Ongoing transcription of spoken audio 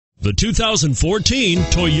The 2014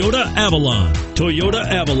 Toyota Avalon. Toyota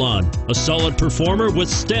Avalon, a solid performer with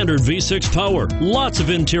standard V6 power, lots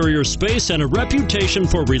of interior space, and a reputation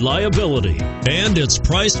for reliability. And it's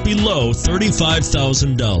priced below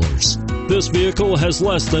 $35,000. This vehicle has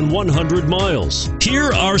less than 100 miles.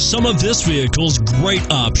 Here are some of this vehicle's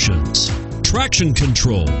great options: traction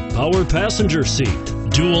control, power passenger seat,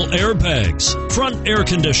 dual airbags, front air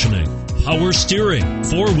conditioning, power steering,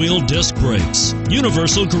 four-wheel disc brakes,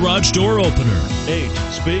 universal garage door opener, 8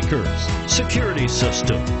 speakers, security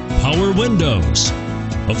system, power windows.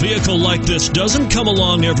 A vehicle like this doesn't come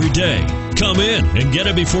along every day. Come in and get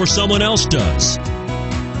it before someone else does.